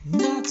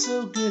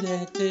so good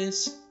at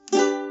this.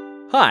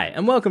 Hi,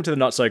 and welcome to the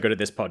Not So Good at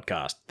This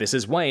podcast. This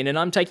is Wayne, and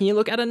I'm taking a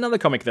look at another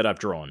comic that I've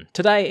drawn.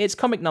 Today, it's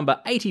comic number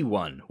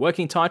 81,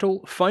 working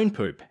title, Phone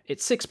Poop.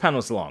 It's 6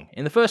 panels long.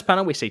 In the first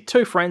panel, we see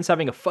two friends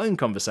having a phone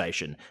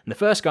conversation, and the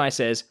first guy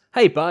says,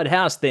 "Hey bud,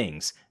 how's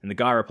things?" And the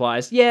guy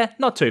replies, "Yeah,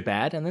 not too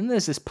bad," and then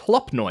there's this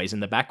plop noise in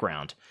the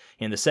background.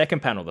 In the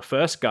second panel, the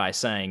first guy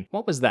saying,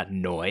 "What was that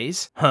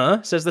noise?"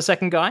 "Huh?" says the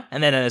second guy,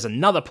 and then there's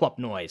another plop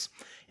noise.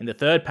 In the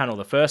third panel,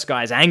 the first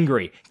guy is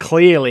angry,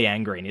 clearly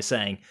angry, and he's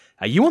saying,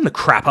 "Are you on the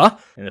crapper?"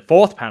 In the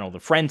fourth panel, the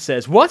friend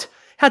says, "What?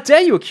 How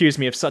dare you accuse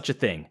me of such a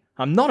thing?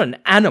 I'm not an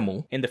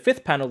animal." In the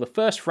fifth panel, the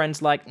first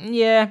friend's like,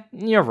 "Yeah,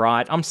 you're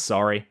right, I'm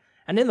sorry."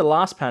 And in the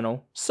last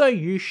panel, "So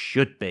you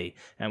should be."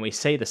 And we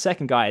see the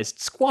second guy is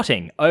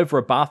squatting over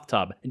a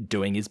bathtub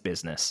doing his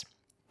business.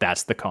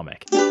 That's the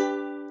comic.